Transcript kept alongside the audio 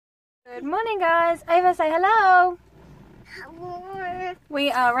Good morning, guys. Ava, say hello. Hello. We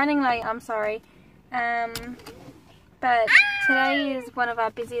are running late, I'm sorry. But today is one of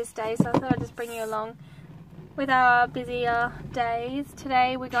our busiest days, so I thought I'd just bring you along with our busier days.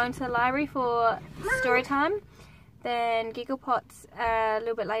 Today we're going to the library for story time, then gigglepots a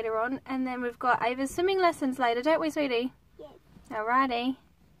little bit later on, and then we've got Ava's swimming lessons later, don't we, sweetie? Yes. Alrighty.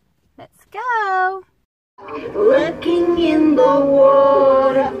 Let's go. Looking in the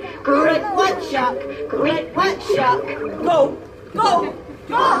water, great white shark, great white shark. Go, go,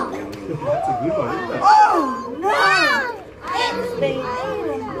 go! That's a good one, isn't it? Oh no! It's been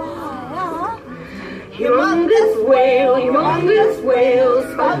eaten by a humongous whale,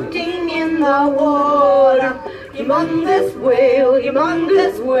 spouting in the water. Humongous whale.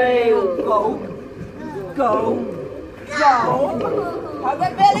 Go, go, go! Have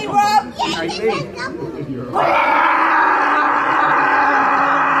a belly rub.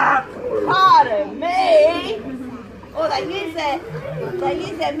 Pardon me. Oh, they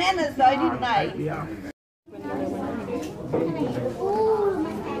used their manners though, didn't they? Yeah.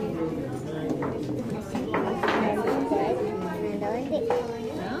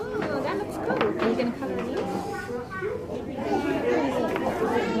 Oh, that looks cool. Are you going to colour it in?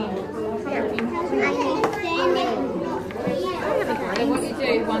 So what you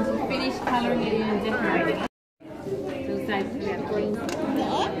do once you finish colouring it in and decorating it, you'll say to have green.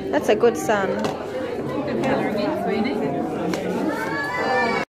 That's a good sun. Good colouring in, sweetie.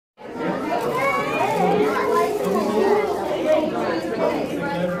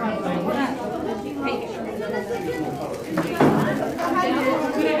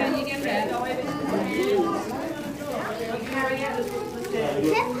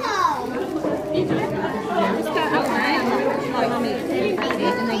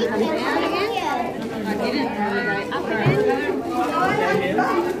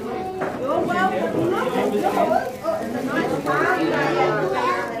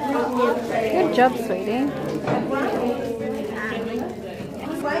 Good job, sweetie.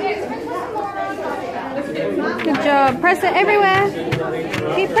 Good job. Press it everywhere.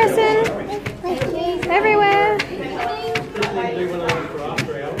 Keep pressing. Everywhere.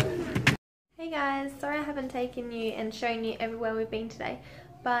 Hey guys, sorry I haven't taken you and shown you everywhere we've been today,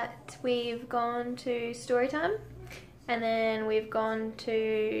 but we've gone to story time, and then we've gone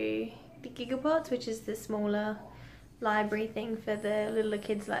to the gigglepots, which is the smaller library thing for the littler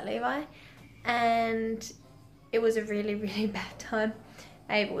kids like Levi, and it was a really bad time.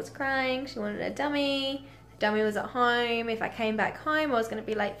 Ava was crying, she wanted a dummy. The dummy was at home. If I came back home I was going to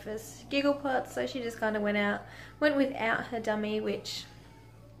be late for gigglepots, so she just kind of went without her dummy, which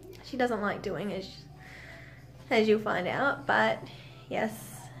she doesn't like doing, as you'll find out. But yes,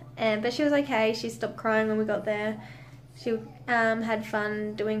 but she was okay. She stopped crying when we got there. She had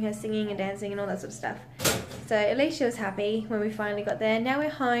fun doing her singing and dancing and all that sort of stuff. So at least she was happy when we finally got there. Now we're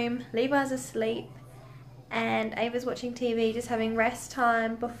home, Levi's asleep, and Ava's watching TV, just having rest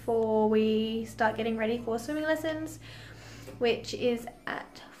time before we start getting ready for swimming lessons, which is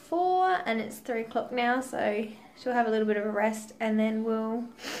at 4, and it's 3 o'clock now, so she'll have a little bit of a rest, and then we'll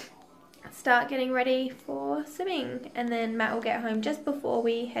start getting ready for swimming. And then Matt will get home just before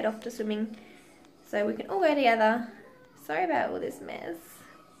we head off to swimming, so we can all go together. Sorry about all this mess.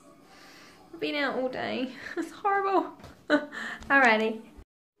 I've been out all day. It's horrible. Alrighty.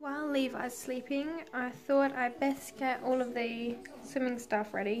 While Levi's sleeping, I thought I'd best get all of the swimming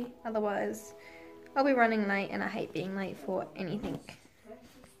stuff ready. Otherwise, I'll be running late, and I hate being late for anything.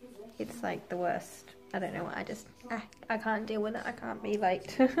 It's like the worst. I don't know why. I can't deal with it. I can't be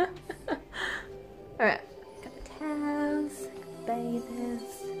late. Alright. Got the towels, bathers.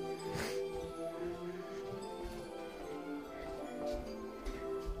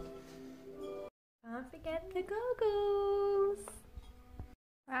 Can't forget the goggles.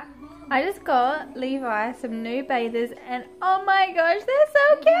 Right. I just got Levi some new bathers, and oh my gosh, they're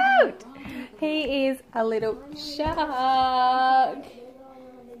so cute! He is a little shark.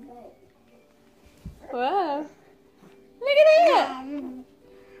 Wow. Look at that!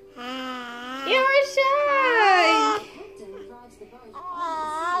 You're a shark!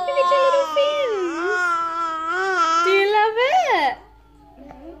 Look at your little fins! Do you love it?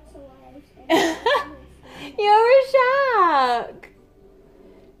 You're a shark!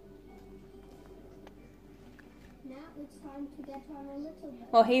 Now it's time to get on a little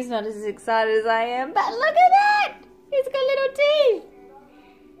bit. Well, he's not as excited as I am, but look at that! He's got little teeth!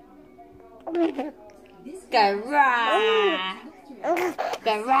 Go rah!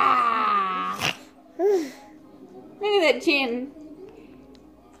 Go rah! Look at that chin!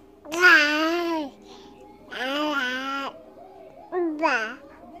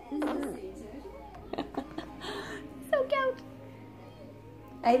 So cute.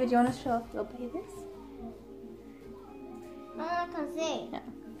 Ava, do you want to show off your babies? I can see. Yeah.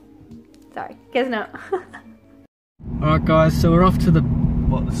 Sorry, guess not. Alright guys, so we're off to the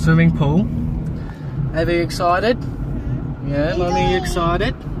swimming pool. Ava, you excited? Yeah, Mummy, you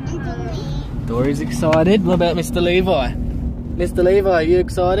excited? Dory's excited. What about Mr. Levi? Mr. Levi, are you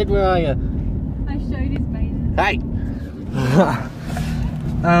excited? Where are you? I showed his bathing. Hey!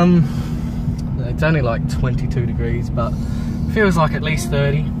 It's only like 22 degrees, but feels like at least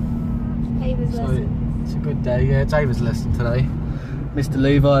 30. Ava's So lesson. it's a good day. Yeah, it's Ava's lesson today. Mr.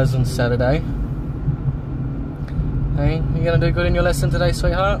 Levi's on Saturday. Hey, you gonna do good in your lesson today,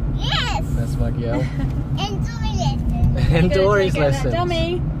 sweetheart? Yes. That's my girl. And do it. And Dory's Take out that lesson.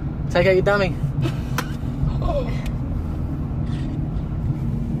 dummy. Take out your dummy.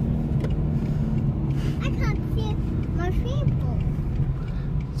 I can't see my people.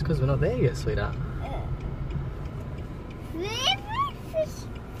 It's because we're not there yet, sweetheart. Flipper fish.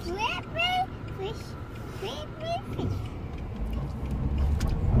 Flipper fish. Flipper fish.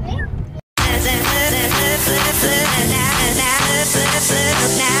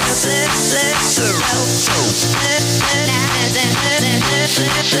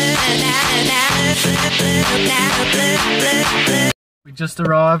 We just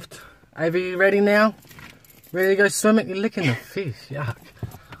arrived. Ava, you ready now? Ready to go swimming? You're licking the fish. Yuck.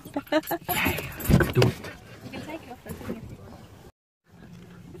 Okay, let's do it.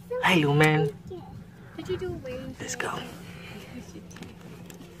 Hey, little man. Did you do a wave? Let's go.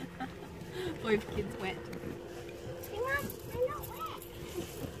 Both kids wet.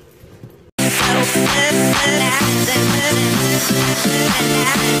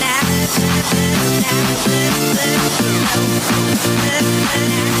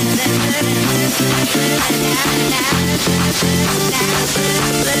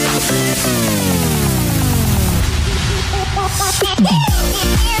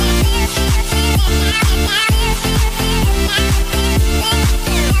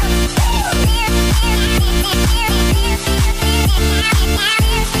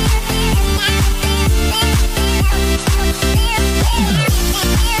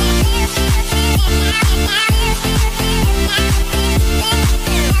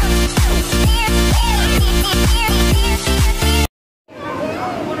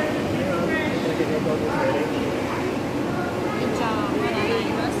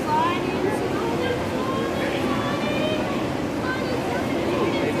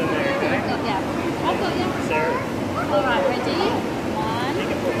 Alright, ready? 1, 2,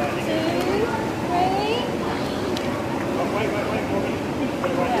 3.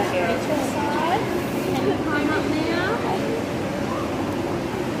 Reach your side. Can you climb up now?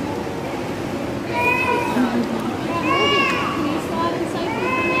 Can you slide in safely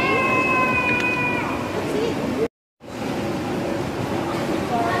for me? That's it.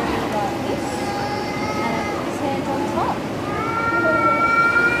 So, like this. And his hands on top.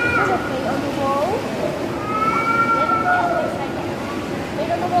 Put your feet on the wall.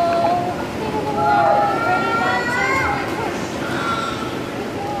 Feet on the wall. Feet on the wall. Ready? 1, 2, 3, push.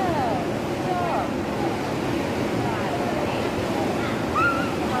 Good girl. Good job. Right, ready?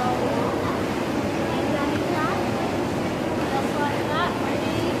 Hold. Hands down your back. Just like that.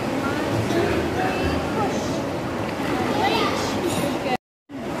 Ready? 1, 2, 3, push. And reach. Good girl.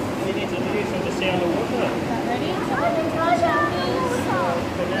 You need to listen to the sound of water. Right, ready? So I'm going to my shoulders.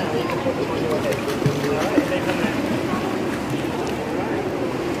 For now, you can put them on your head. Alright, they come out.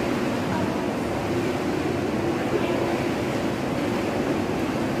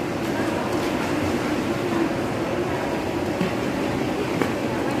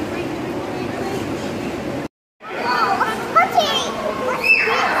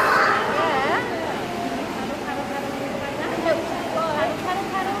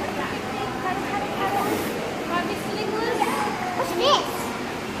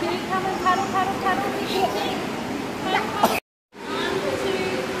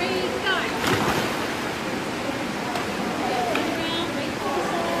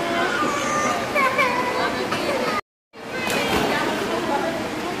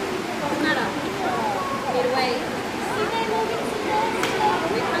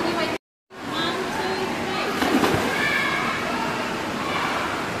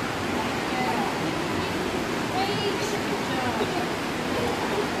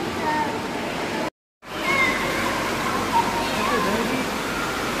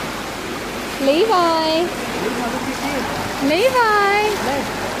 Levi. Levi.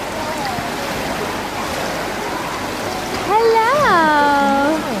 Hello.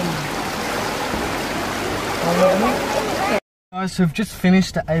 Guys, so we've just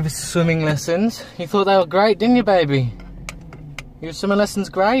finished Ava's swimming lessons. You thought they were great, didn't you, baby? Your swimming lessons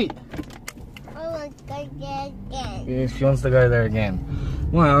great? I want to go there again. Yeah, she wants to go there again.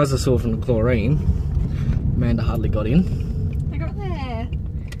 My eyes are sore from the chlorine. Amanda hardly got in. I got there.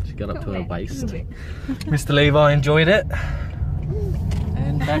 She got up to her waist. Mr. Levi enjoyed it.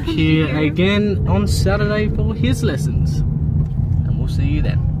 And back here again on Saturday for his lessons. And we'll see you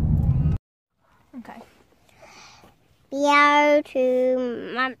then. Okay. Go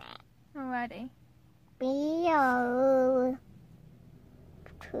to Mummy. Alrighty. Go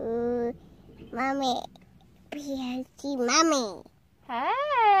to Mummy. Go to Mummy.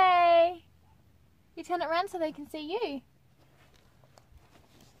 Hey! You turn it around so they can see you.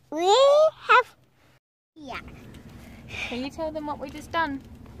 We have. Yeah. Can you tell them what we just done?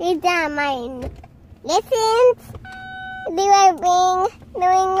 We done my lessons. They were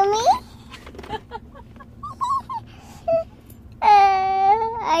doing me.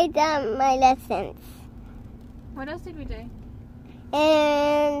 I done my lessons. What else did we do?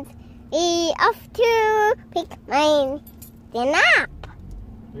 And we off to pick my dinner.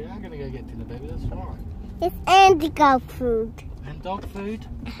 We are going to go get dinner, baby, that's right. It's indigo food. And dog food?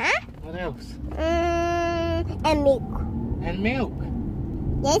 Huh? What else? And milk. And milk.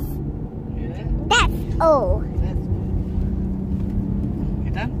 Yes, Yeah. that's all. That's...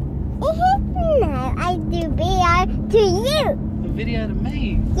 You done? No, I do video to you. The video to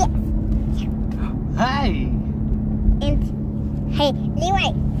me? Yes. Hey! And hey,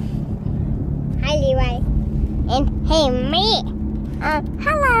 Levi. Hi, Levi. And hey, me.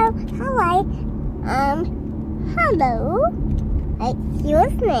 Hello. Hello. What's your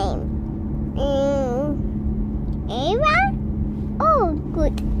name? Ava? Oh,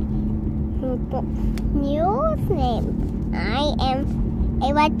 good. Your name? I am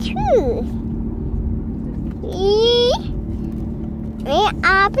Ava too. We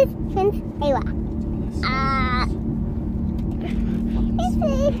are best friends, Ava.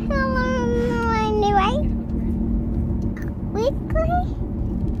 Hello, anyway. Quickly.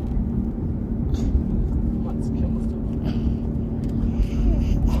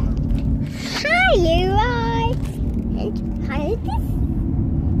 Hi, Leroy. And hi, this.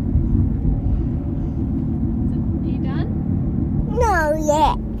 Are you done? No,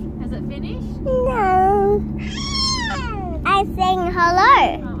 yet. Has it finished? No. I sang hello.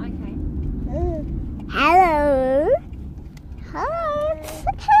 Oh, okay. Hello. Hello.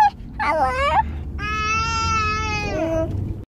 Hello.